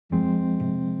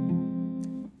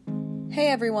Hey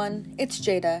everyone, it's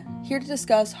Jada, here to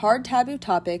discuss hard taboo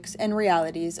topics and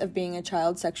realities of being a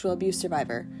child sexual abuse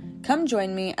survivor. Come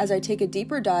join me as I take a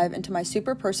deeper dive into my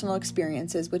super personal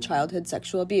experiences with childhood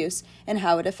sexual abuse and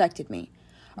how it affected me.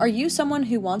 Are you someone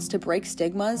who wants to break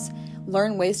stigmas,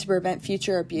 learn ways to prevent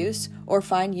future abuse, or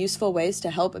find useful ways to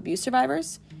help abuse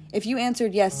survivors? If you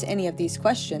answered yes to any of these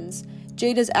questions,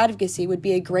 Jada's Advocacy would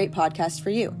be a great podcast for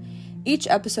you. Each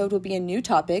episode will be a new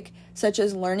topic, such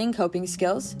as learning coping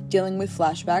skills, dealing with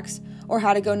flashbacks, or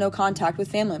how to go no contact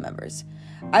with family members.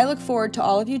 I look forward to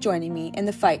all of you joining me in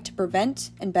the fight to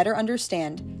prevent and better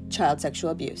understand child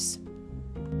sexual abuse.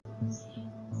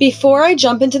 Before I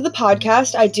jump into the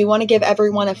podcast, I do want to give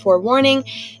everyone a forewarning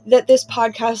that this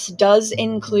podcast does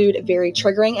include very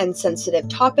triggering and sensitive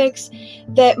topics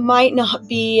that might not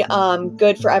be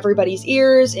good for everybody's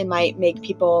ears. It might make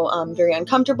people very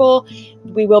uncomfortable.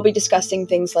 We will be discussing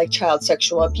things like child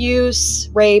sexual abuse,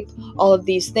 rape, all of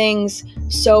these things.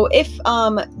 So if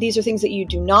these are things that you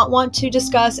do not want to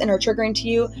discuss and are triggering to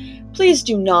you, please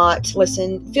do not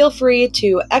listen. Feel free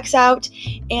to X out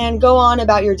and go on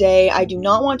about your day. I do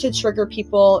not want to trigger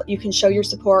people. You can show your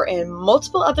support in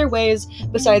multiple other ways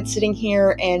besides sitting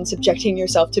here and subjecting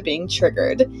yourself to being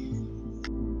triggered.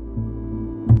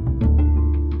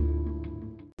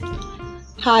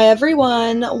 Hi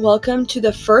everyone, welcome to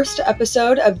the first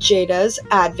episode of Jada's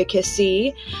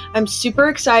Advocacy. I'm super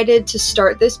excited to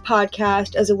start this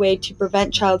podcast as a way to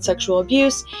prevent child sexual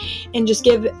abuse and just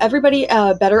give everybody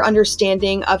a better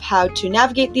understanding of how to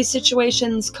navigate these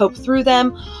situations, cope through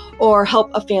them, or help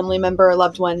a family member or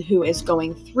loved one who is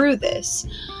going through this.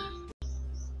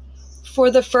 For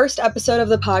the first episode of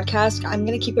the podcast, I'm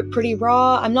going to keep it pretty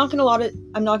raw. I'm not going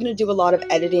to do a lot of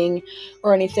editing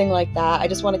or anything like that. I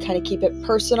just want to kind of keep it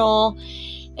personal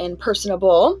and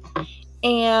personable.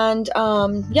 And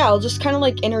I'll just kind of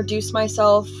like introduce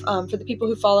myself for the people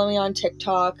who follow me on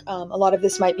TikTok. A lot of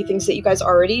this might be things that you guys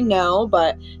already know,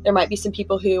 but there might be some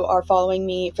people who are following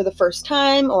me for the first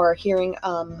time or hearing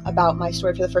about my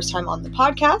story for the first time on the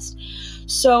podcast.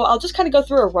 So I'll just kind of go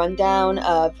through a rundown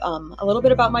of a little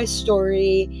bit about my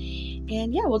story,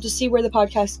 and we'll just see where the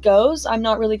podcast goes. I'm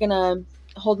not really going to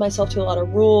hold myself to a lot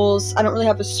of rules. I don't really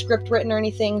have a script written or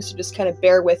anything, so just kind of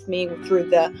bear with me through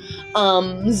the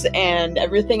ums and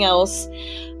everything else.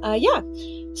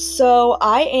 So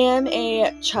I am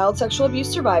a child sexual abuse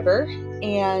survivor,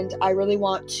 and I really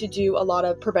want to do a lot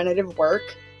of preventative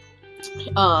work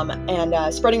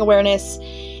and spreading awareness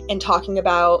and talking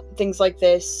about things like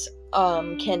this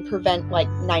can prevent like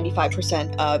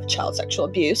 95% of child sexual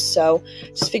abuse. So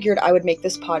just figured I would make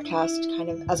this podcast kind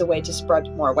of as a way to spread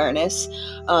more awareness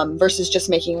versus just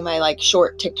making my like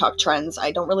short TikTok trends.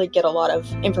 I don't really get a lot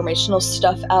of informational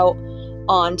stuff out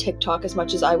on TikTok as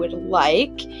much as I would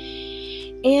like.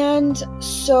 And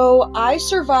so I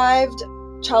survived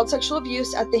child sexual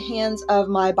abuse at the hands of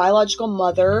my biological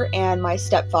mother and my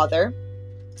stepfather.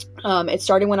 It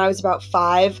started when I was about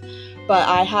 5. But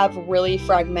I have really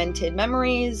fragmented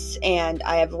memories, and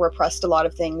I have repressed a lot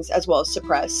of things as well as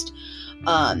suppressed.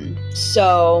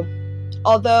 So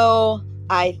although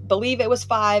I believe it was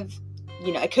 5,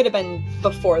 it could have been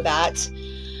before that.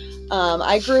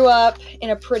 I grew up in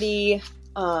a pretty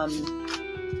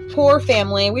poor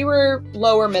family. We were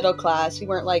lower middle class. We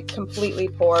weren't like completely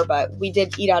poor, but we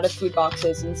did eat out of food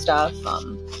boxes and stuff.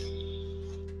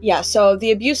 So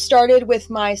the abuse started with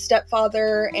my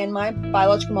stepfather and my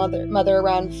biological mother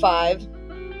around 5.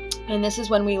 And this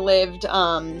is when we lived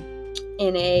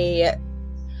in a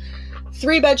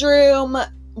 3-bedroom,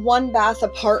 1-bath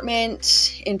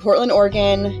apartment in Portland,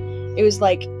 Oregon. It was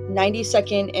like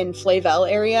 92nd and Flavel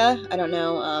area. I don't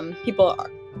know. People are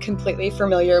completely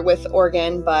familiar with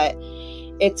Oregon, but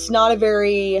it's not a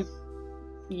very,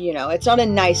 it's not a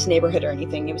nice neighborhood or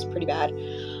anything. It was pretty bad.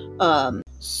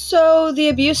 So the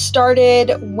abuse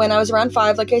started when I was around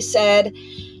 5, like I said,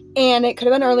 and it could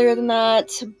have been earlier than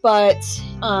that, but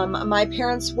my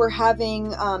parents were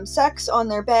having sex on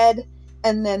their bed,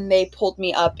 and then they pulled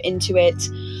me up into it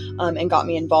and got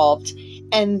me involved.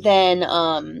 And then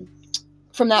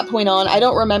from that point on, I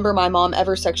don't remember my mom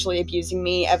ever sexually abusing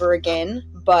me ever again,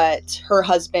 but her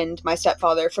husband, my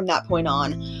stepfather, from that point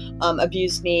on,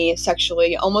 abused me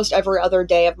sexually almost every other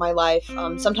day of my life,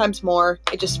 sometimes more.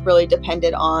 It just really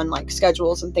depended on like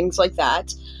schedules and things like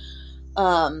that.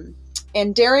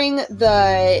 And during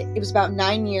it was about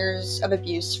 9 years of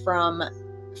abuse from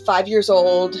 5 years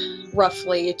old,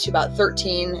 roughly, to about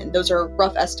 13, and those are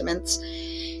rough estimates.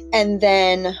 And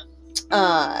then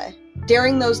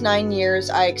during those 9 years,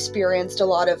 I experienced a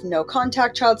lot of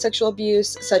no-contact child sexual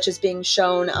abuse, such as being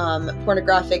shown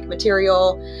pornographic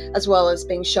material, as well as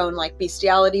being shown like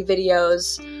bestiality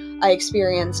videos, I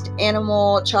experienced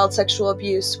animal child sexual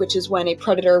abuse, which is when a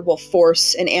predator will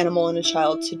force an animal and a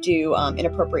child to do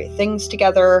inappropriate things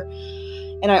together.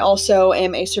 And I also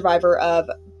am a survivor of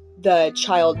the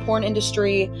child porn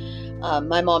industry.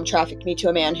 My mom trafficked me to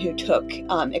a man who took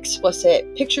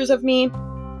explicit pictures of me,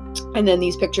 and then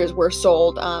these pictures were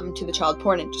sold to the child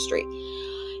porn industry.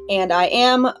 And I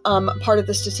am part of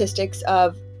the statistics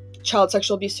of child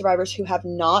sexual abuse survivors who have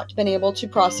not been able to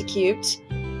prosecute.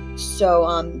 So,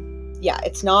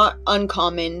 it's not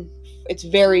uncommon. It's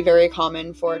very, very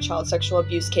common for child sexual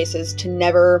abuse cases to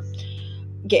never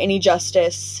get any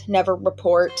justice, never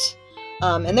report.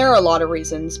 And there are a lot of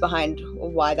reasons behind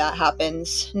why that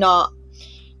happens. Not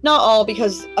all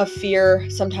because of fear.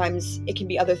 Sometimes it can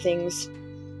be other things.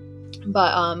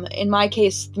 But in my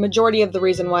case, the majority of the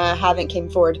reason why I haven't came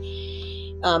forward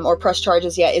or pressed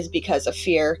charges yet is because of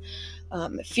fear.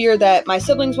 Fear that my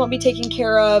siblings won't be taken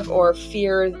care of, or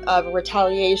fear of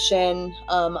retaliation.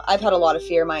 I've had a lot of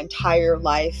fear my entire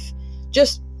life.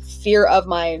 Just fear of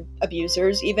my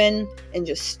abusers even, and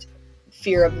just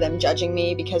fear of them judging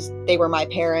me because they were my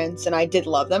parents and I did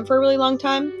love them for a really long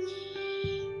time.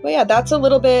 But yeah, that's a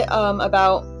little bit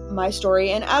about my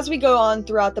story. And as we go on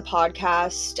throughout the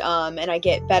podcast and I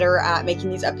get better at making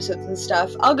these episodes and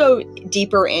stuff, I'll go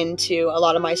deeper into a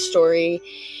lot of my story,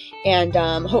 and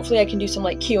hopefully I can do some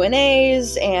like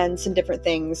Q&As and some different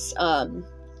things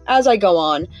as I go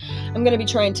on. I'm going to be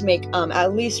trying to make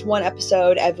at least one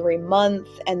episode every month,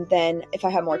 and then if I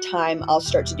have more time, I'll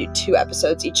start to do 2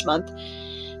 episodes each month.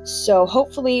 So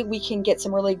hopefully we can get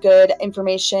some really good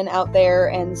information out there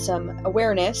and some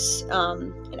awareness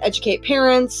and educate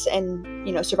parents and,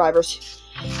 survivors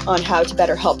on how to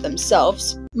better help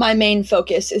themselves. My main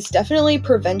focus is definitely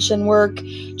prevention work,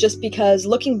 just because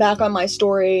looking back on my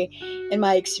story and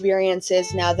my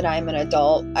experiences now that I'm an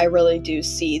adult, I really do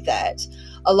see that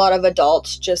a lot of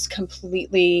adults just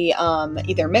completely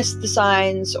either missed the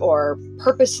signs or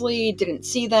purposely didn't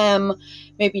see them,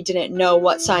 maybe didn't know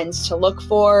what signs to look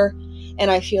for. And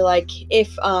I feel like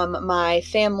if my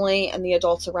family and the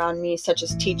adults around me, such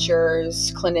as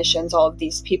teachers, clinicians, all of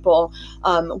these people,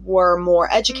 were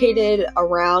more educated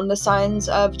around the signs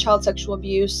of child sexual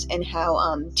abuse and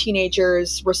how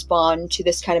teenagers respond to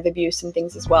this kind of abuse and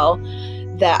things as well,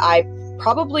 that I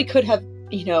probably could have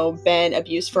been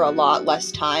abused for a lot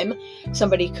less time.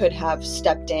 Somebody could have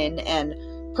stepped in and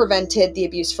prevented the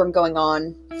abuse from going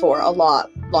on for a lot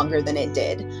longer than it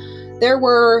did. There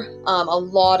were a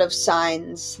lot of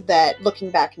signs that, looking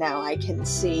back now, I can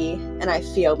see, and I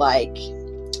feel like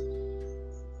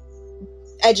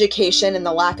education and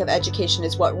the lack of education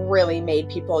is what really made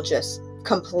people just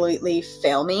completely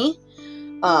fail me.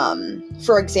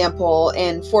 For example,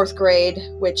 in 4th grade,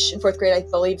 which in 4th grade I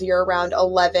believe you're around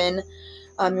 11,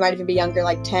 you might even be younger,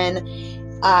 like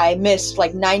 10, I missed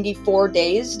like 94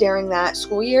 days during that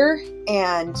school year.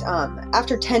 And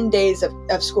after 10 days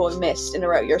of school missed in a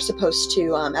row, you're supposed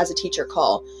to, as a teacher,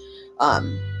 call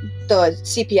the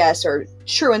CPS or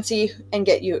truancy and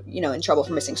get you, in trouble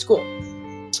for missing school.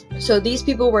 So these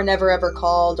people were never ever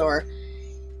called, or,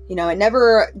 it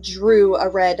never drew a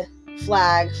red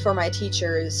flag for my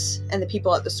teachers and the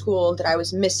people at the school that I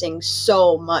was missing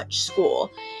so much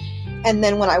school. And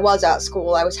then when I was at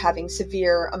school, I was having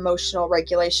severe emotional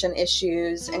regulation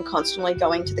issues and constantly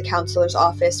going to the counselor's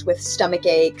office with stomach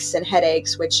aches and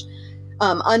headaches, which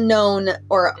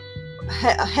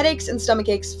headaches and stomach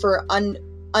aches for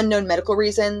unknown medical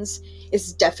reasons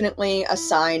is definitely a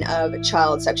sign of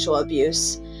child sexual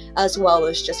abuse, as well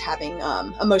as just having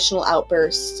emotional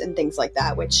outbursts and things like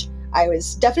that, which I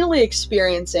was definitely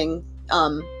experiencing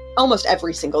almost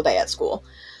every single day at school.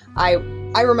 I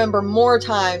remember more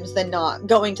times than not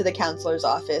going to the counselor's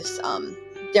office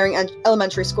during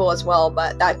elementary school as well,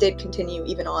 but that did continue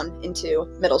even on into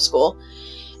middle school.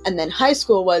 And then high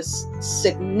school was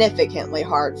significantly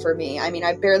hard for me. I mean,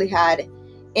 I barely had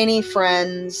any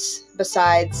friends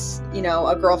besides,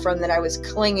 a girlfriend that I was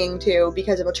clinging to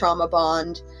because of a trauma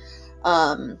bond.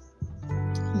 I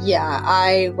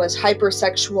was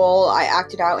hypersexual. I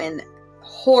acted out in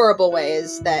horrible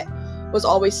ways that was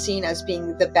always seen as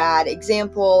being the bad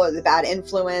example or the bad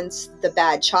influence, the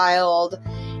bad child,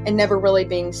 and never really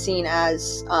being seen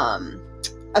as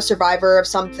a survivor of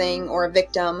something or a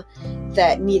victim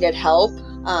that needed help.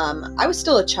 I was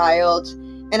still a child,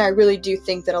 and I really do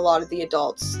think that a lot of the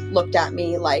adults looked at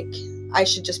me like I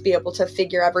should just be able to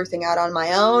figure everything out on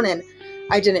my own, and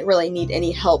I didn't really need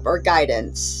any help or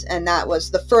guidance, and that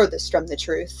was the furthest from the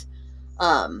truth.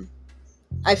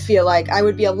 I feel like I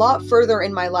would be a lot further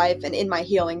in my life and in my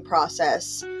healing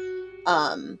process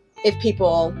if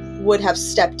people would have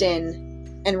stepped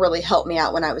in and really helped me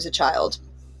out when I was a child.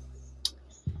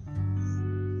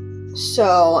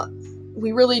 So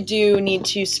we really do need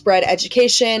to spread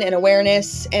education and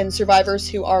awareness, and survivors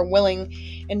who are willing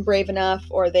and brave enough,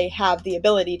 or they have the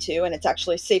ability to, and it's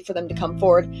actually safe for them to come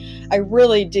forward, I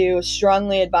really do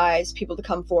strongly advise people to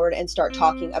come forward and start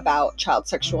talking about child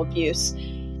sexual abuse.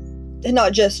 And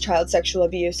not just child sexual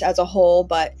abuse as a whole,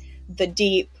 but the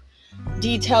deep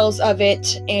details of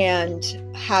it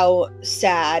and how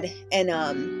sad and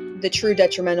the true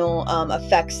detrimental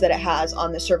effects that it has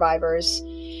on the survivors,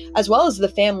 as well as the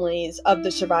families of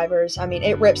the survivors. I mean,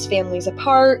 it rips families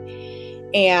apart,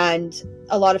 and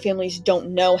a lot of families don't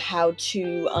know how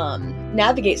to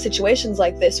navigate situations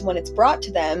like this when it's brought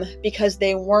to them, because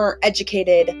they weren't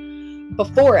educated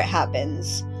before it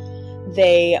happens.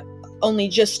 They only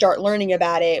just start learning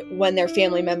about it when their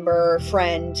family member,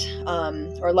 friend,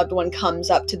 or loved one comes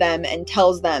up to them and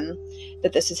tells them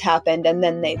that this has happened, and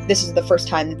then this is the first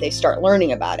time that they start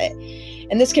learning about it.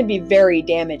 And this can be very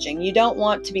damaging. You don't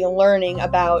want to be learning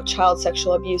about child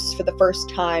sexual abuse for the first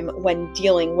time when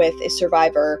dealing with a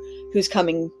survivor who's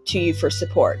coming to you for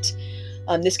support.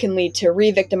 This can lead to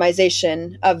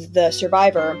re-victimization of the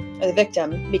survivor or the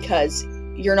victim, because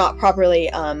you're not properly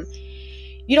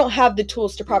you don't have the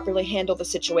tools to properly handle the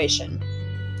situation.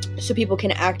 So people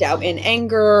can act out in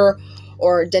anger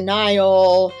or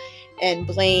denial and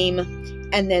blame.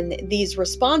 And then these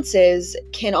responses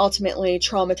can ultimately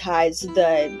traumatize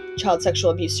the child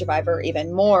sexual abuse survivor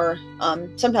even more,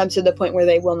 sometimes to the point where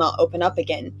they will not open up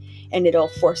again, and it'll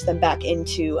force them back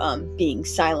into being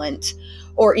silent,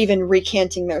 or even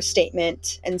recanting their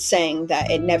statement and saying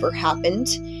that it never happened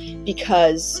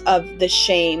because of the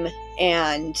shame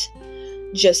and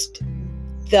just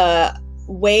the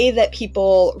way that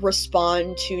people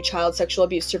respond to child sexual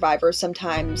abuse survivors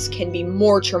sometimes can be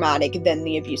more traumatic than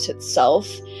the abuse itself,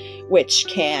 which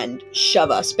can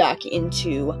shove us back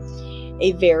into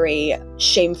a very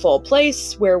shameful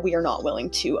place where we are not willing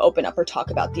to open up or talk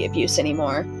about the abuse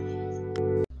anymore.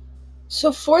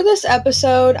 So for this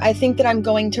episode, I think that I'm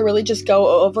going to really just go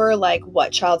over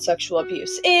what child sexual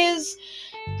abuse is,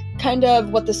 kind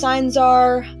of what the signs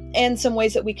are, and some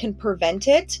ways that we can prevent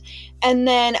it. And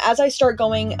then as I start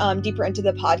going deeper into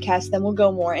the podcast, then we'll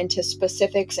go more into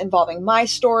specifics involving my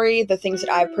story, the things that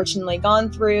I've personally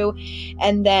gone through,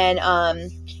 and then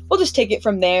we'll just take it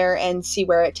from there and see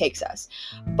where it takes us.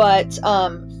 But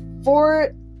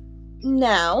for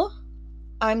now,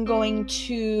 I'm going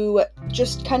to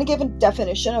just kind of give a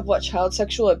definition of what child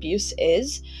sexual abuse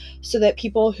is, so that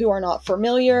people who are not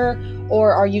familiar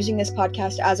or are using this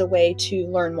podcast as a way to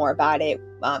learn more about it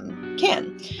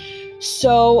can.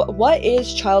 So what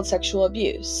is child sexual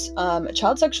abuse?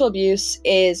 Child sexual abuse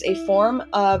is a form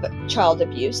of child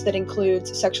abuse that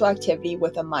includes sexual activity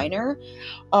with a minor,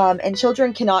 and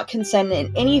children cannot consent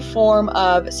in any form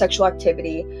of sexual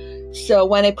activity. So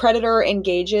when a predator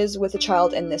engages with a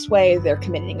child in this way, they're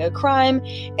committing a crime,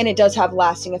 and it does have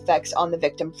lasting effects on the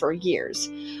victim for years.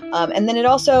 And then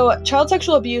child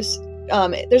sexual abuse,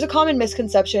 there's a common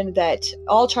misconception that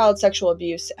all child sexual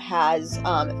abuse has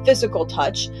physical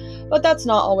touch, but that's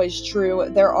not always true.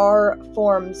 There are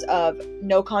forms of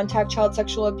no-contact child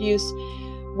sexual abuse,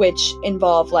 which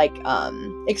involve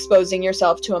exposing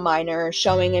yourself to a minor,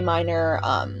 showing a minor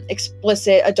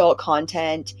explicit adult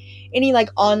content, any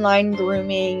online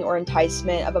grooming or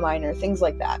enticement of a minor, things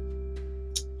like that.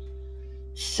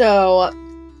 So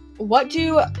what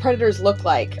do predators look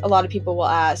like? A lot of people will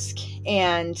ask,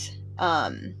 and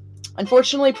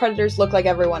unfortunately predators look like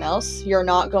everyone else. You're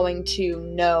not going to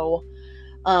know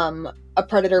a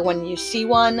predator when you see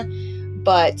one,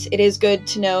 but it is good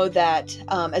to know that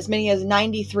as many as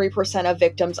 93% of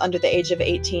victims under the age of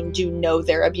 18 do know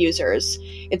their abusers.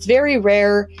 It's very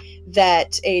rare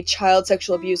that a child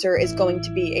sexual abuser is going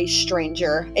to be a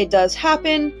stranger. It does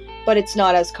happen, but it's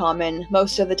not as common.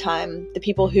 Most of the time, the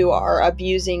people who are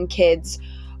abusing kids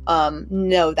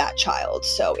know that child.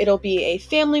 So it'll be a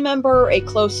family member, a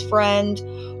close friend,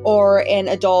 or an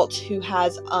adult who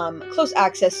has close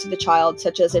access to the child,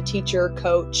 such as a teacher,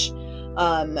 coach,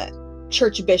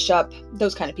 church bishop,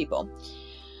 those kind of people.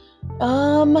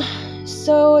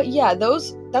 So yeah,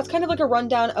 that's kind of like a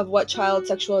rundown of what child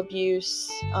sexual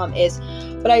abuse is.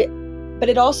 But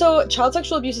it also, child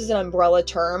sexual abuse is an umbrella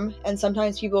term, and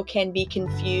sometimes people can be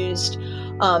confused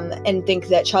and think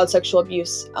that child sexual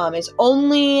abuse is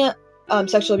only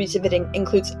sexual abuse if it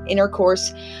includes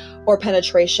intercourse or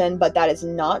penetration, but that is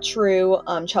not true.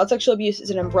 Child sexual abuse is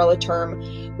an umbrella term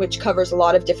which covers a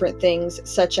lot of different things,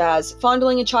 such as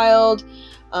fondling a child,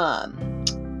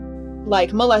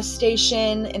 like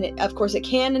molestation, and of course it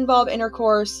can involve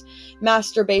intercourse,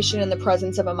 masturbation in the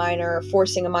presence of a minor,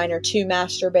 forcing a minor to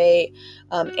masturbate,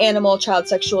 animal child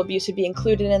sexual abuse would be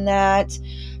included in that,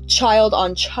 Child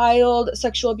on child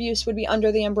sexual abuse would be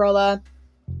under the umbrella.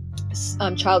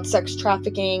 Child sex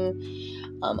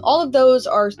trafficking. All of those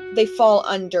they fall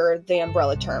under the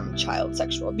umbrella term child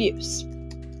sexual abuse.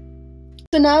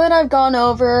 So now that I've gone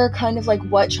over kind of like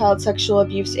what child sexual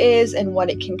abuse is and what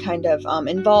it can kind of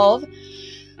involve,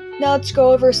 now let's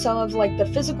go over some of like the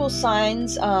physical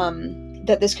signs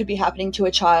that this could be happening to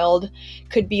a child.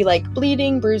 Could be like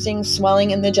bleeding, bruising,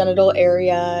 swelling in the genital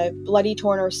area, bloody,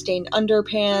 torn, or stained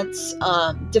underpants,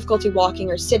 difficulty walking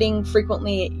or sitting,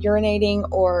 frequently urinating,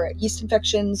 or yeast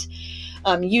infections,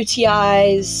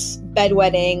 UTIs,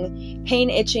 bedwetting, pain,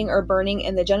 itching, or burning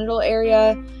in the genital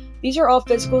area. These are all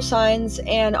physical signs,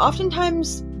 and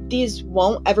oftentimes these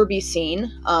won't ever be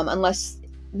seen unless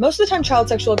most of the time child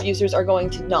sexual abusers are going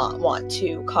to not want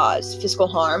to cause physical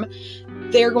harm.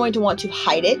 They're going to want to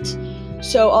hide it.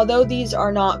 So although these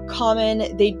are not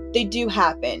common, they do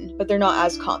happen, but they're not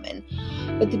as common.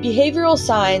 But the behavioral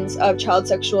signs of child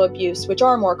sexual abuse, which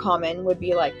are more common, would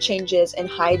be like changes in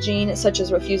hygiene, such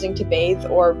as refusing to bathe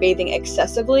or bathing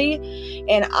excessively.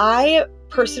 And I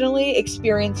personally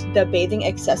experienced the bathing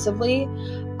excessively.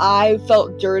 I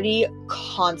felt dirty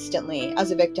constantly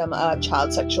as a victim of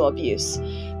child sexual abuse.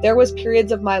 There was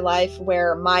periods of my life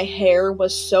where my hair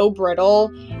was so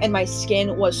brittle and my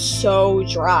skin was so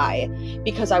dry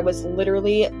because I was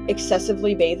literally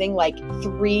excessively bathing like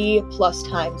 3+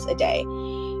 times a day.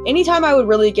 Anytime I would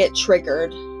really get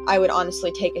triggered, I would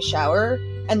honestly take a shower,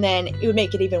 and then it would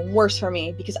make it even worse for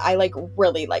me because I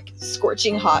really like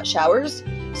scorching hot showers.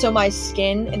 So my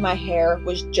skin and my hair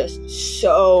was just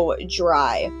so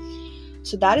dry.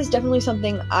 So that is definitely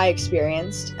something I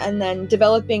experienced. And then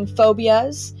developing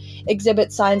phobias,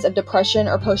 exhibit signs of depression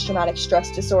or post-traumatic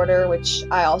stress disorder, which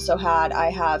I also had.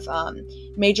 I have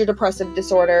major depressive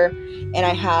disorder, and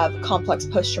I have complex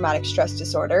post-traumatic stress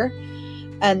disorder.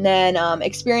 And then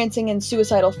experiencing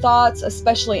suicidal thoughts,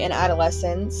 especially in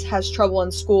adolescence, has trouble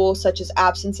in school, such as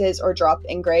absences or drop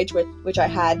in grades, which I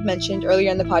had mentioned earlier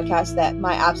in the podcast that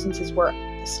my absences were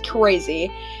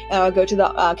crazy, and I would go to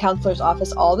the counselor's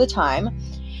office all the time.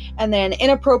 And then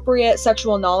inappropriate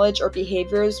sexual knowledge or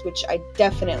behaviors, which I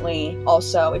definitely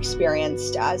also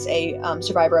experienced as a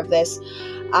survivor of this.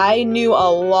 I knew a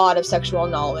lot of sexual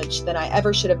knowledge than I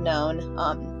ever should have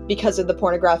known because of the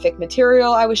pornographic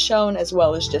material I was shown, as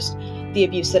well as just the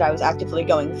abuse that I was actively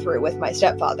going through with my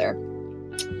stepfather.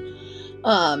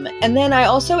 And then I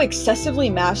also excessively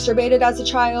masturbated as a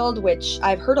child, which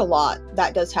I've heard a lot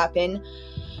that does happen.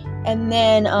 And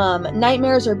then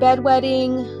nightmares or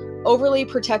bedwetting, overly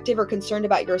protective or concerned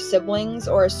about your siblings,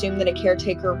 or assumes a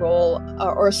caretaker role.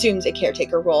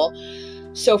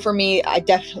 So for me, I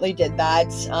definitely did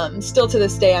that. Still to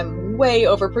this day, I'm way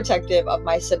overprotective of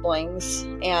my siblings.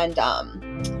 And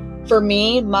for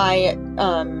me, my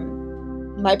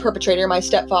perpetrator, my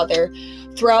stepfather,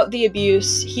 throughout the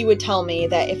abuse, he would tell me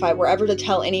that if I were ever to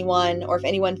tell anyone, or if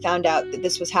anyone found out that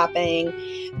this was happening,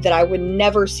 that I would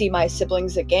never see my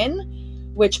siblings again,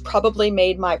 which probably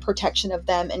made my protection of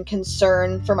them and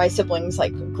concern for my siblings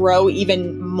grow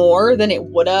even more than it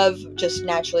would have just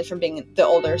naturally from being the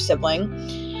older sibling.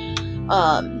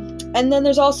 And then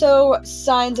there's also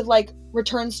signs of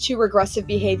returns to regressive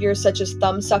behaviors, such as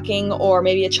thumb sucking, or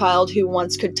maybe a child who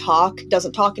once could talk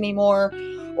doesn't talk anymore,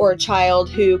 or a child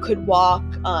who could walk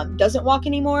doesn't walk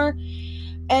anymore.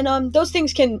 And those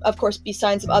things can, of course, be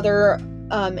signs of other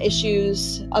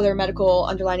issues, other medical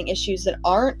underlying issues that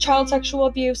aren't child sexual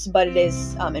abuse, but it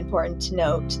is important to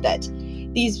note that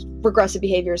these regressive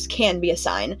behaviors can be a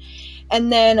sign.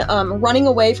 And then running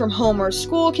away from home or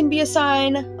school can be a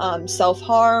sign.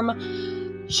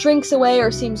 Self-harm, shrinks away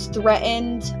or seems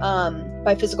threatened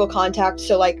by physical contact.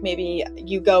 So maybe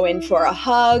you go in for a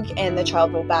hug and the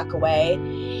child will back away.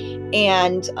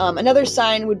 And another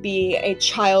sign would be a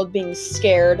child being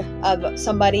scared of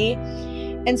somebody.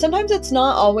 And sometimes it's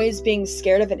not always being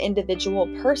scared of an individual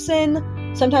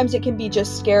person. Sometimes it can be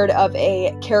just scared of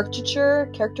a caricature.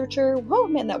 Whoa,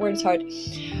 man, that word is hard.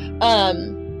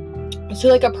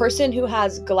 So a person who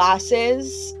has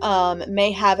glasses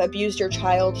may have abused your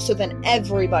child, so then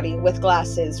everybody with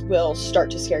glasses will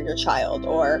start to scare your child.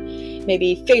 Or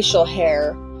maybe facial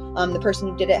hair. The person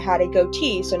who did it had a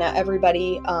goatee, so now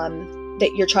everybody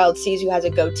that your child sees who has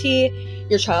a goatee,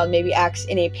 your child maybe acts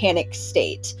in a panic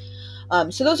state.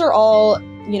 So those are all,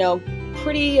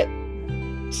 pretty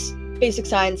basic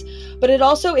signs, but it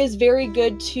also is very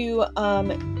good to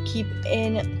keep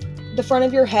in the front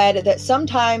of your head that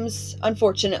sometimes,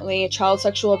 unfortunately, child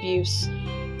sexual abuse,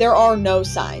 there are no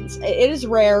signs. It is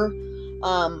rare.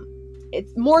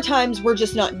 More times we're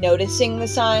just not noticing the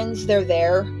signs. They're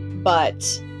there, but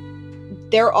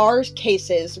there are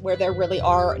cases where there really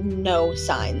are no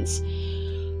signs.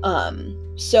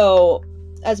 So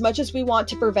as much as we want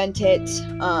to prevent it,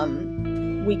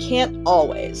 we can't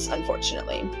always,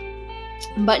 unfortunately.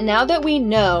 But now that we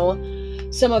know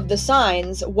some of the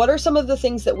signs, what are some of the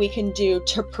things that we can do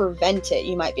to prevent it,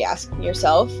 you might be asking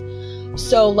yourself.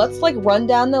 So let's run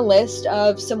down the list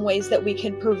of some ways that we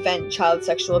can prevent child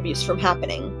sexual abuse from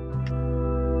happening.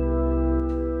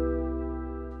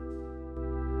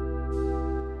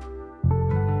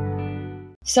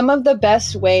 Some of the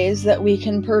best ways that we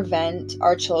can prevent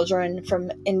our children from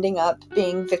ending up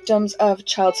being victims of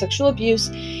child sexual abuse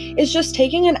is just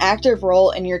taking an active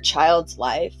role in your child's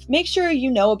life. Make sure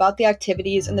you know about the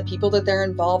activities and the people that they're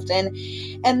involved in,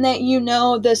 and that you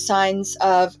know the signs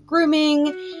of grooming,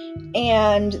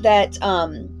 and that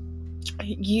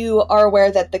you are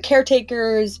aware that the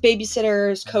caretakers,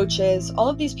 babysitters, coaches, all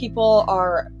of these people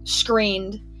are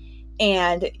screened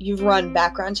and you've run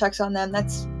background checks on them.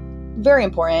 That's very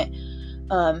important.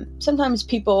 Sometimes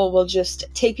people will just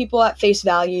take people at face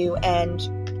value,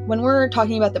 and when we're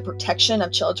talking about the protection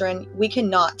of children, we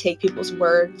cannot take people's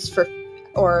words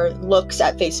or looks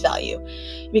at face value,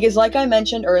 because like I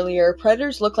mentioned earlier,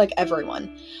 predators look like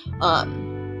everyone.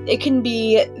 It can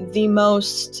be the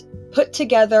most put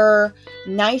together,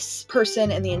 nice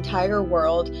person in the entire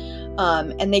world,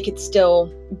 and they could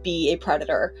still be a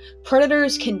predator.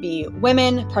 Predators can be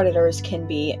women, predators can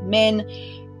be men,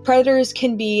 predators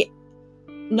can be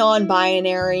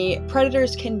non-binary,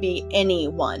 predators can be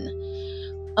anyone.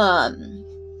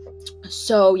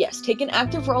 So yes, take an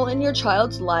active role in your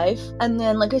child's life, and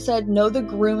then, like I said, know the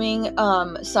grooming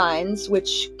signs,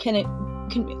 which can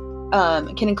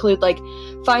include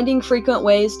finding frequent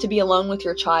ways to be alone with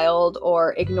your child,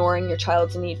 or ignoring your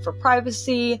child's need for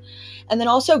privacy, and then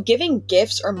also giving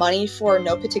gifts or money for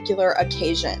no particular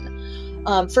occasion.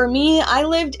 For me, I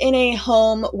lived in a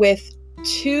home with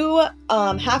two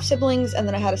half siblings, and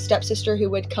then I had a stepsister who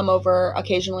would come over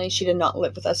occasionally. She did not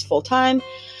live with us full time,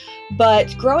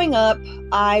 but growing up,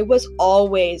 I was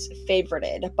always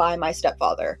favorited by my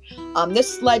stepfather.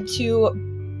 This led to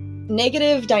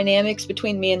negative dynamics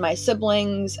between me and my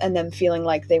siblings, and them feeling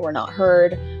like they were not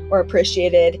heard or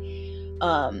appreciated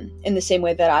in the same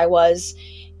way that I was.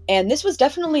 And this was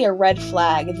definitely a red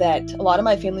flag that a lot of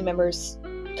my family members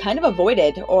kind of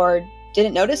avoided or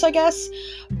didn't notice, I guess.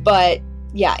 But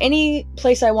yeah, any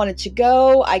place I wanted to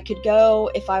go, I could go.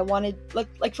 If I wanted,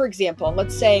 like for example,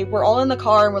 let's say we're all in the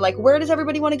car and we're like, where does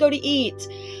everybody want to go to eat?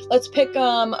 Let's pick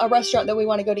a restaurant that we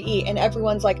want to go to eat. And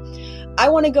everyone's like, I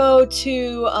want to go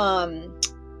to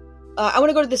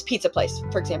this pizza place,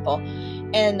 for example.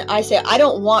 And I say, I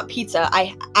don't want pizza.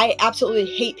 I absolutely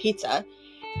hate pizza.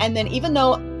 And then even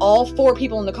though all four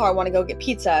people in the car want to go get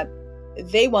pizza,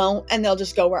 they won't, and they'll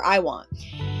just go where I want.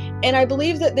 And I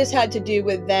believe that this had to do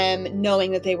with them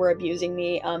knowing that they were abusing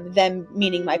me, them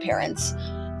meaning my parents,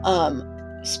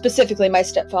 specifically my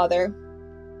stepfather.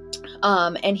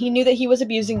 And he knew that he was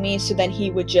abusing me, so then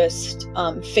he would just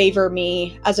favor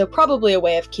me as probably a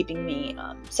way of keeping me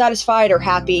satisfied or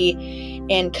happy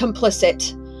and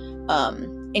complicit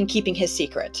in keeping his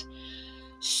secret.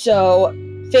 So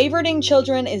favoriting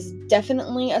children is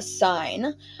definitely a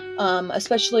sign,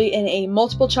 especially in a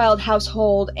multiple child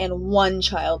household and one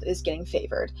child is getting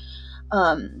favored.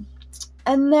 And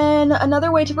then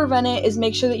another way to prevent it is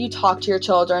make sure that you talk to your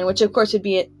children, which of course would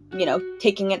be,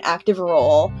 taking an active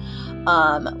role.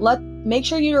 Make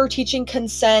sure you're teaching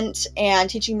consent and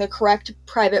teaching the correct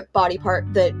private body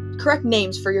part, the correct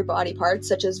names for your body parts,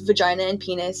 such as vagina and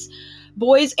penis.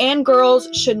 Boys and girls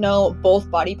should know both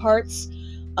body parts.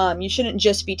 You shouldn't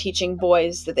just be teaching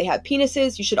boys that they have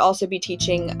penises. You should also be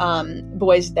teaching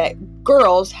boys that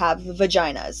girls have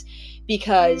vaginas,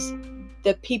 because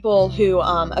the people who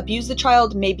abuse the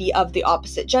child may be of the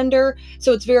opposite gender.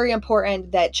 So it's very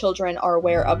important that children are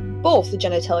aware of both the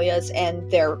genitalias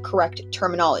and their correct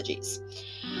terminologies.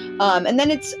 And then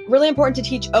it's really important to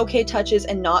teach okay touches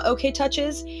and not okay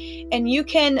touches. And you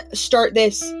can start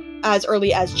this as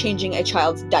early as changing a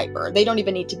child's diaper. They don't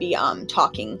even need to be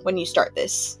talking when you start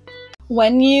this.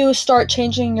 When you start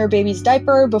changing your baby's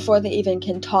diaper before they even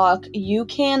can talk, you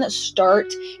can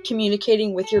start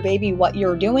communicating with your baby what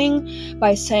you're doing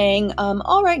by saying,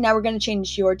 all right, now we're going to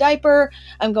change your diaper.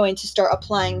 I'm going to start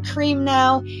applying cream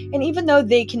now. And even though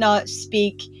they cannot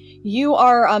speak, you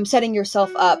are setting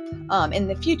yourself up in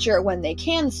the future when they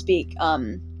can speak.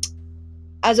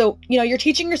 You're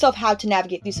teaching yourself how to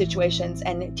navigate these situations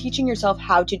and teaching yourself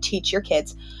how to teach your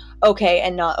kids okay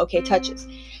and not okay touches.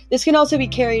 This can also be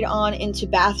carried on into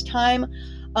bath time,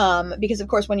 because of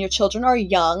course when your children are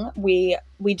young, we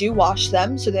do wash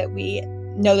them so that we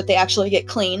know that they actually get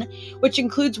clean, which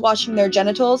includes washing their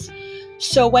genitals.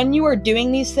 So when you are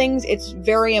doing these things, it's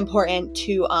very important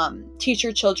to teach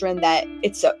your children that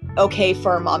it's okay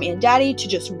for mommy and daddy to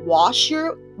just wash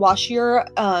your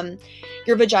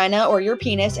vagina or your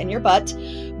penis and your butt,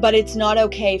 but it's not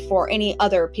okay for any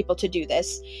other people to do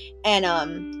this.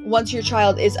 And once your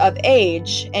child is of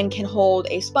age and can hold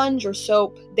a sponge or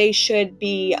soap, they should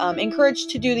be encouraged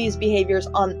to do these behaviors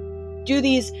do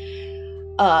these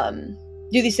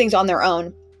things on their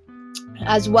own,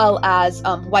 as well as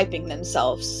wiping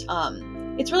themselves.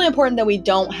 It's really important that we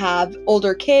don't have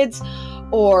older kids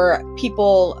or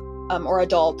people or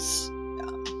adults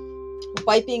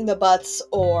wiping the butts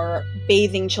or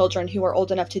bathing children who are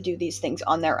old enough to do these things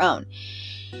on their own.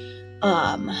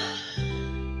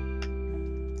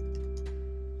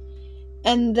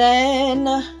 And then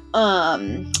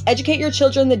educate your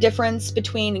children the difference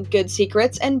between good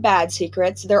secrets and bad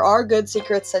secrets. There are good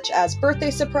secrets such as birthday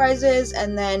surprises,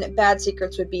 and then bad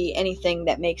secrets would be anything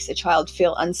that makes a child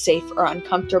feel unsafe or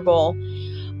uncomfortable.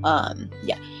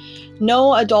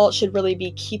 No adult should really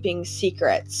be keeping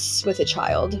secrets with a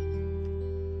child.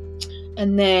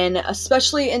 And then,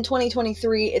 especially in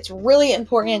 2023, it's really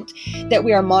important that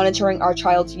we are monitoring our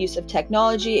child's use of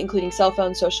technology, including cell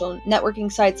phones, social networking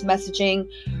sites, messaging.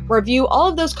 Review all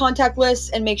of those contact lists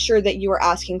and make sure that you are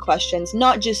asking questions,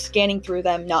 not just scanning through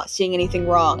them, not seeing anything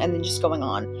wrong, and then just going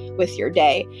on with your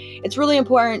day. It's really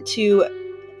important to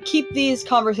keep these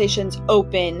conversations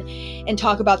open and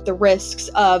talk about the risks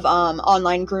of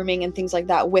online grooming and things like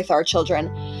that with our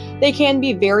children. They can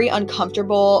be very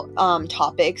uncomfortable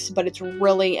topics, but it's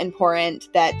really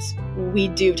important that we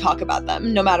do talk about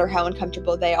them, no matter how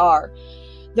uncomfortable they are.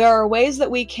 There are ways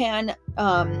that we can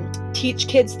teach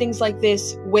kids things like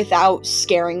this without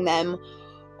scaring them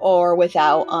or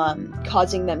without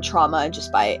causing them trauma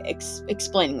just by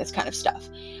explaining this kind of stuff.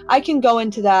 I can go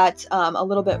into that a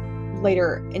little bit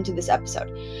later into this episode.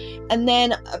 And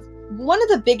then one of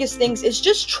the biggest things is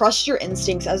just trust your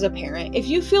instincts as a parent. If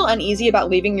you feel uneasy about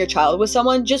leaving your child with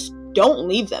someone, just don't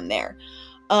leave them there.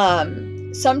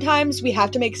 Sometimes we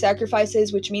have to make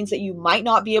sacrifices, which means that you might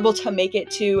not be able to make it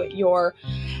to your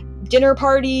dinner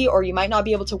party, or you might not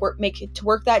be able to make it to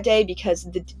work that day because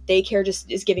the daycare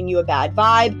just is giving you a bad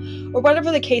vibe, or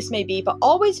whatever the case may be. But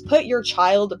always put your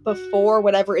child before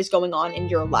whatever is going on in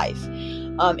your life.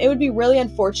 It would be really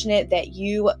unfortunate that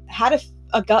you had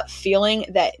a gut feeling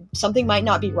that something might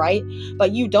not be right,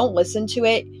 but you don't listen to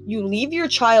it. You leave your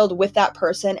child with that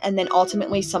person, and then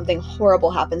ultimately something horrible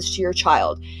happens to your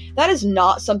child. That is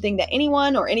not something that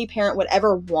anyone or any parent would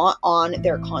ever want on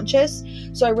their conscience.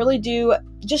 So I really do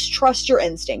just trust your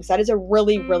instincts. That is a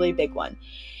really, really big one.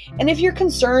 And if you're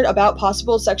concerned about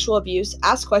possible sexual abuse,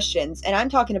 ask questions. And I'm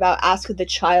talking about ask the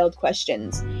child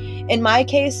questions. In my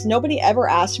case, nobody ever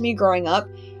asked me growing up,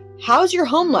 how's your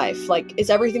home life? Like, is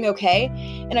everything okay?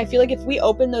 And I feel like if we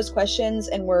open those questions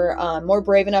and we're more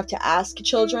brave enough to ask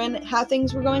children how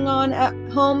things were going on at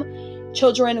home,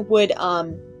 children would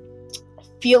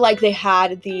feel like they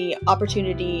had the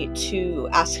opportunity to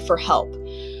ask for help.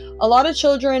 A lot of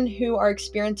children who are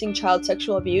experiencing child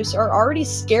sexual abuse are already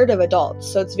scared of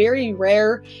adults, so it's very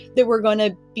rare that we're going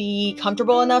to be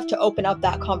comfortable enough to open up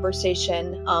that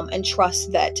conversation and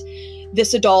trust that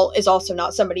this adult is also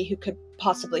not somebody who could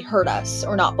possibly hurt us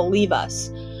or not believe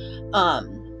us.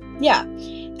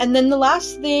 And then the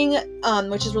last thing,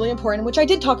 which is really important, which I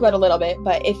did talk about a little bit,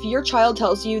 but if your child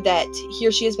tells you that he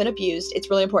or she has been abused,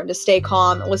 it's really important to stay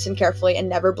calm, listen carefully, and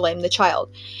never blame the child.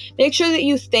 Make sure that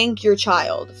you thank your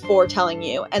child for telling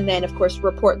you, and then, of course,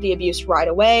 report the abuse right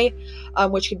away,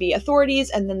 which could be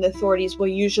authorities, and then the authorities will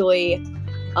usually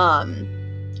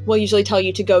tell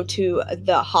you to go to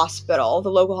the hospital,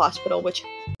 the local hospital,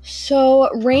 So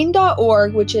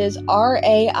RAINN.org, which is RAINN.org,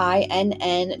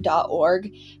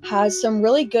 has some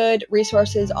really good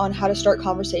resources on how to start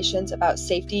conversations about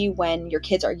safety when your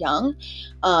kids are young.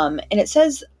 And it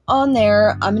says on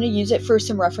there, I'm going to use it for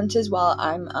some references while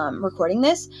I'm recording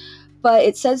this, but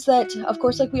it says that, of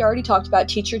course, like we already talked about,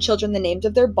 teach your children the names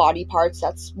of their body parts.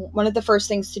 That's one of the first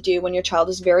things to do when your child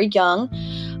is very young.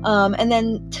 And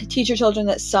then teach your children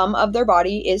that some of their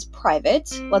body is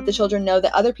private. Let the children know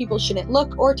that other people shouldn't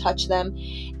look or touch them,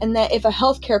 and that if a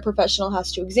healthcare professional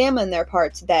has to examine their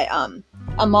parts, that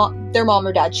their mom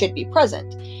or dad should be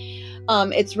present.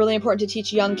 It's really important to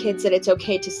teach young kids that it's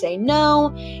okay to say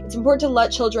no. It's important to let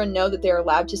children know that they're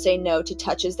allowed to say no to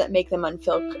touches that make them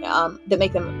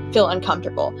feel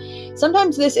uncomfortable.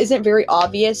 Sometimes this isn't very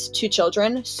obvious to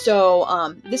children,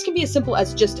 so this can be as simple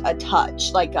as just a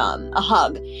touch, like a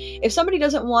hug. If somebody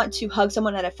doesn't want to hug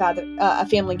someone at a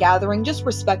family gathering, just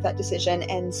respect that decision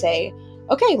and say,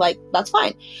 okay, like, that's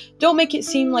fine. Don't make it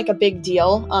seem like a big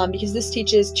deal, because this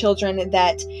teaches children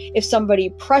that if somebody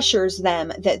pressures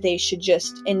them, that they should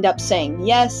just end up saying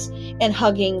yes and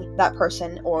hugging that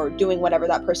person or doing whatever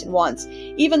that person wants,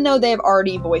 even though they have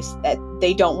already voiced that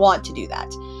they don't want to do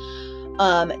that.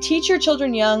 Teach your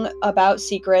children young about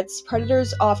secrets.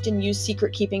 Predators often use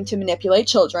secret keeping to manipulate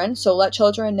children, so let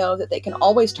children know that they can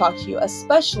always talk to you,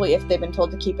 especially if they've been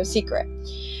told to keep a secret.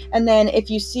 And then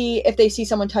if they see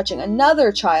someone touching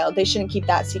another child, they shouldn't keep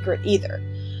that secret either.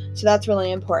 So that's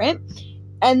really important.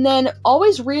 And then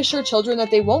always reassure children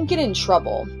that they won't get in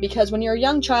trouble, because when you're a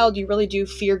young child, you really do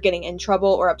fear getting in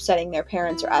trouble or upsetting their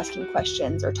parents or asking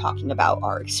questions or talking about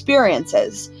our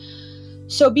experiences.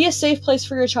 So be a safe place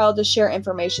for your child to share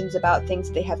information about things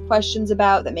they have questions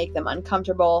about that make them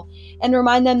uncomfortable, and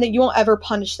remind them that you won't ever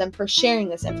punish them for sharing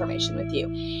this information with you.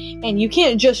 And you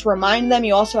can't just remind them,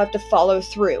 you also have to follow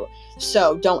through.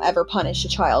 So don't ever punish a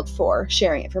child for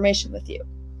sharing information with you.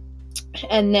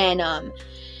 And then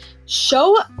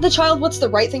show the child what's the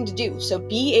right thing to do. So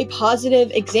be a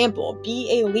positive example,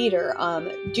 be a leader,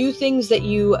 do things that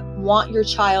you want your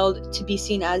child to be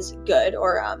seen as good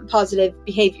or positive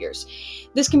behaviors.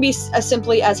 This can be as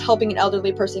simply as helping an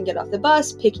elderly person get off the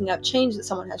bus, picking up change that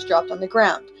someone has dropped on the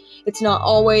ground. It's not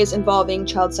always involving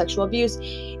child sexual abuse.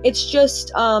 It's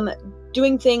just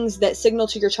doing things that signal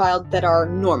to your child that are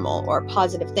normal or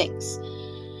positive things.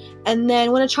 And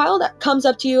then when a child comes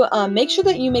up to you, make sure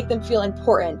that you make them feel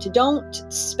important. Don't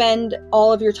spend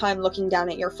all of your time looking down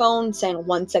at your phone saying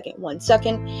 1 second, 1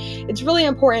 second. It's really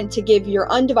important to give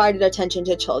your undivided attention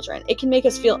to children. It can make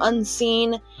us feel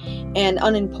unseen and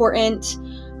unimportant,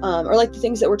 or like the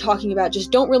things that we're talking about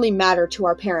just don't really matter to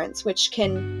our parents, which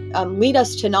can lead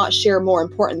us to not share more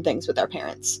important things with our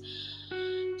parents.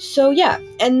 So yeah,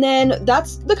 and then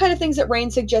that's the kind of things that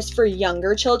Rain suggests for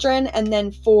younger children. And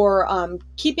then for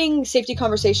keeping safety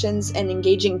conversations and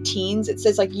engaging teens, it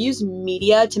says like use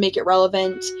media to make it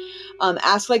relevant.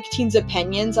 Ask like teens'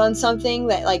 opinions on something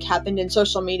that like happened in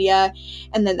social media,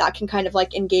 and then that can kind of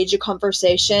like engage a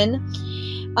conversation.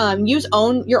 Use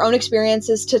your own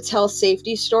experiences to tell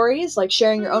safety stories. Like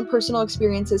sharing your own personal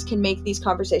experiences can make these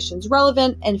conversations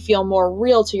relevant and feel more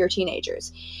real to your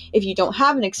teenagers. If you don't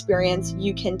have an experience,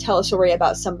 you can tell a story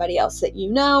about somebody else that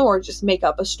you know, or just make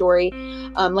up a story,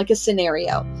 like a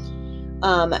scenario.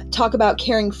 Talk about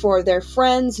caring for their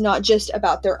friends, not just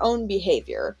about their own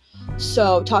behavior.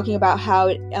 So talking about how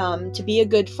to be a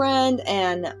good friend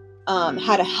and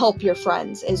how to help your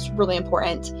friends is really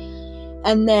important.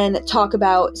 And then talk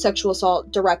about sexual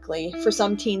assault directly. For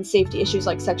some teens, safety issues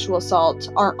like sexual assault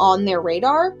aren't on their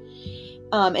radar.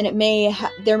 And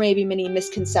there may be many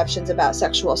misconceptions about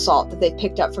sexual assault that they've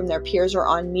picked up from their peers or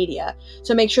on media.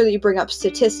 So make sure that you bring up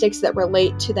statistics that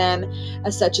relate to them,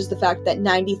 as such as the fact that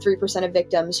 93% of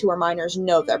victims who are minors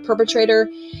know their perpetrator,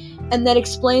 and then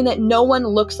explain that no one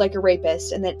looks like a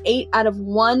rapist, and that 8 out of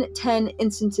 10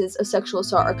 instances of sexual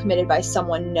assault are committed by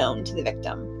someone known to the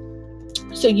victim.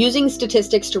 So using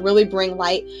statistics to really bring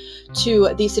light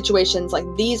to these situations, like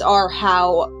these are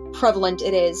how prevalent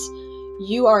it is.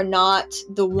 You are not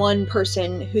the one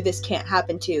person who this can't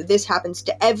happen to. This happens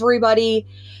to everybody.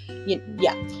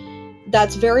 Yeah,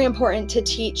 that's very important to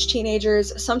teach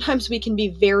teenagers. Sometimes we can be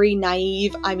very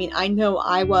naive. I mean, I know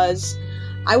I was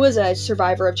a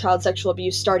survivor of child sexual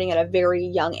abuse starting at a very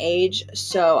young age.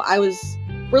 So I was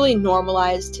really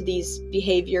normalized to these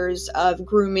behaviors of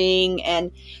grooming and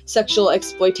sexual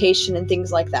exploitation and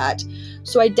things like that.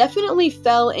 So I definitely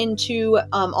fell into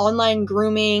online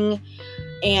grooming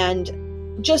and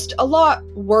just a lot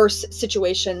worse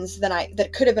situations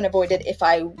that could have been avoided if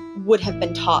I would have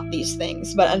been taught these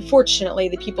things. But unfortunately,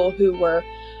 the people who were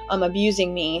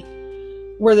abusing me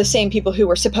were the same people who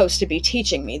were supposed to be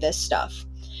teaching me this stuff.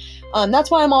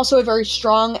 That's why I'm also a very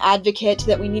strong advocate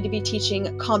that we need to be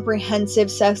teaching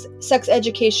comprehensive sex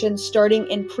education starting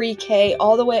in pre-K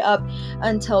all the way up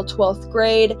until 12th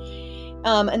grade.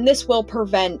 And this will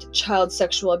prevent child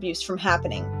sexual abuse from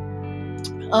happening.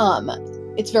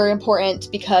 It's very important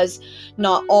because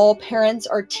not all parents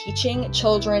are teaching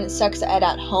children sex ed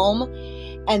at home.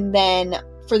 And then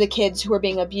for the kids who are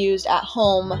being abused at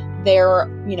home, they're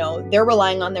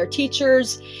relying on their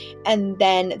teachers. And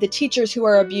then the teachers who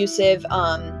are abusive,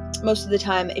 most of the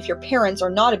time, if your parents are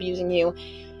not abusing you,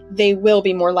 they will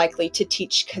be more likely to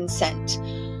teach consent.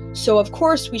 So of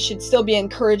course, we should still be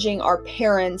encouraging our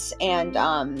parents and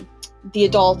the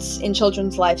adults in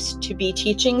children's lives to be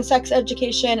teaching sex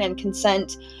education and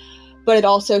consent, but it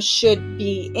also should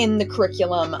be in the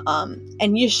curriculum,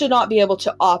 and you should not be able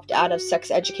to opt out of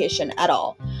sex education at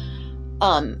all.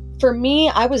 For me,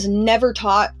 I was never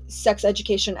taught sex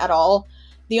education at all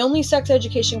The only sex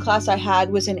education class I had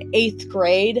was in 8th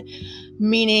grade,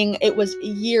 meaning it was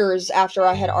years after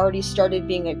I had already started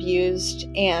being abused,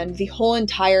 and the whole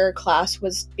entire class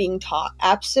was being taught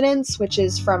abstinence, which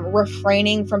is from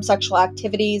refraining from sexual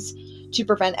activities to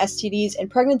prevent STDs and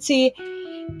pregnancy.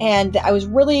 And I was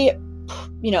really,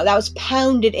 that was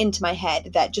pounded into my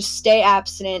head that just stay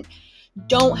abstinent,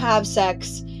 don't have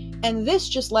sex. And this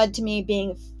just led to me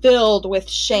being filled with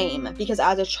shame, because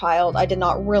as a child, I did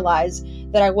not realize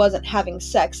that I wasn't having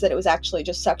sex, that it was actually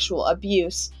just sexual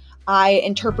abuse. I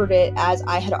interpreted it as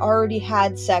I had already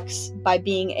had sex by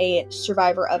being a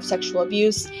survivor of sexual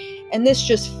abuse, and this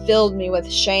just filled me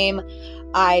with shame.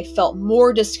 I felt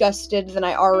more disgusted than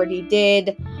I already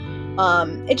did.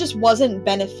 It just wasn't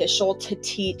beneficial to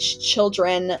teach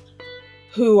children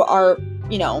who are,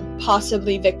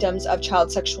 possibly victims of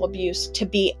child sexual abuse to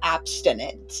be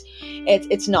abstinent.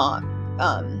 It's not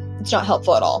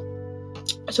helpful at all.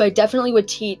 So I definitely would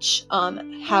teach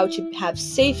how to have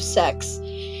safe sex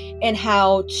and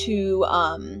how to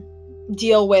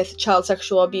deal with child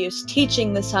sexual abuse,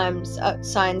 teaching the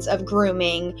signs of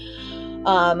grooming,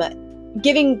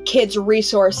 giving kids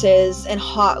resources and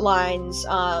hotlines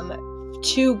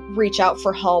to reach out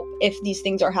for help if these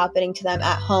things are happening to them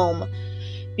at home,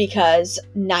 because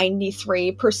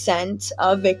 93%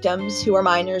 of victims who are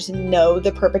minors know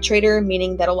the perpetrator,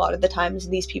 meaning that a lot of the times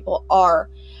these people are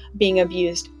being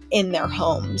abused in their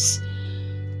homes.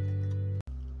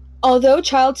 Although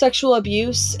child sexual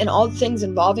abuse and all the things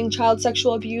involving child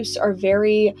sexual abuse are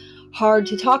very hard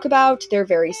to talk about, they're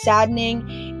very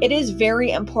saddening, it is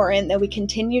very important that we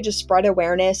continue to spread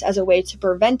awareness as a way to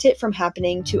prevent it from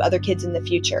happening to other kids in the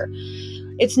future.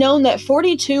 It's known that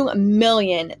 42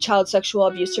 million child sexual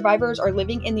abuse survivors are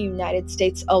living in the United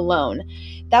States alone.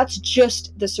 That's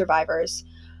just the survivors.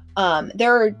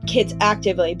 There are kids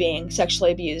actively being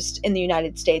sexually abused in the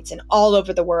United States and all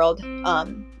over the world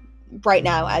right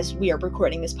now as we are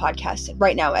recording this podcast, and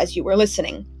right now as you were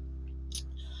listening.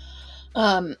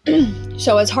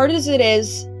 So as hard as it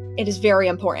is very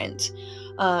important.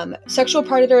 Sexual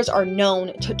predators are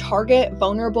known to target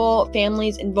vulnerable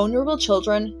families and vulnerable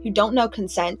children who don't know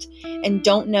consent and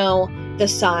don't know the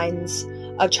signs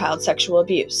of child sexual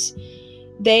abuse.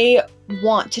 They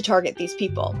want to target these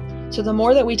people. So the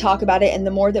more that we talk about it and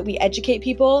the more that we educate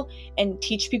people and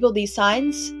teach people these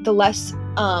signs, the less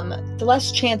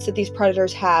chance that these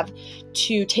predators have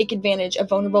to take advantage of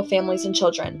vulnerable families and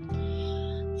children.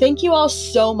 Thank you all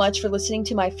so much for listening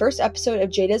to my first episode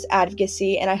of Jada's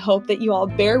Advocacy, and I hope that you all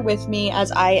bear with me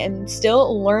as I am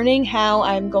still learning how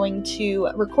I'm going to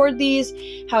record these,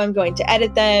 how I'm going to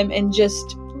edit them, and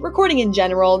just recording in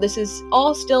general. This is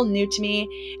all still new to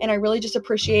me, and I really just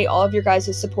appreciate all of your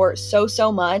guys' support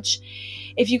so much.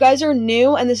 If you guys are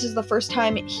new and this is the first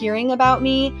time hearing about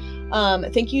me,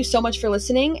 thank you so much for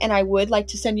listening, and I would like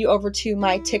to send you over to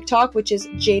my TikTok, which is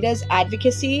Jada's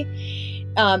Advocacy.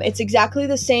 It's exactly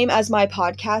the same as my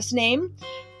podcast name.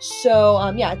 So,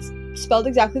 it's spelled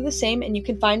exactly the same, and you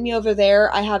can find me over there.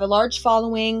 I have a large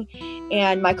following,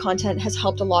 and my content has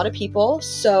helped a lot of people.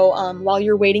 So, while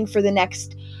you're waiting for the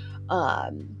next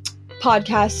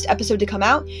podcast episode to come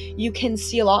out, you can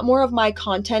see a lot more of my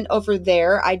content over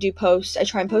there. I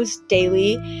try and post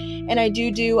daily, and I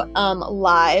do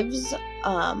lives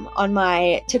on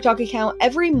my TikTok account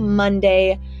every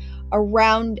Monday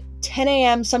around 10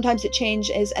 a.m. Sometimes it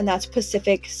changes, and that's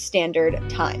Pacific Standard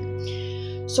Time.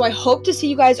 So I hope to see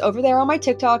you guys over there on my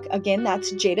TikTok. Again,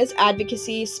 that's Jada's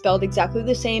Advocacy, spelled exactly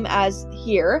the same as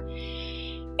here.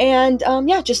 And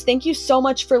just thank you so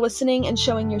much for listening and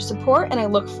showing your support, and I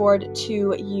look forward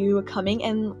to you coming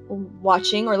and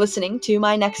watching or listening to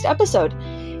my next episode.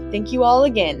 Thank you all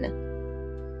again.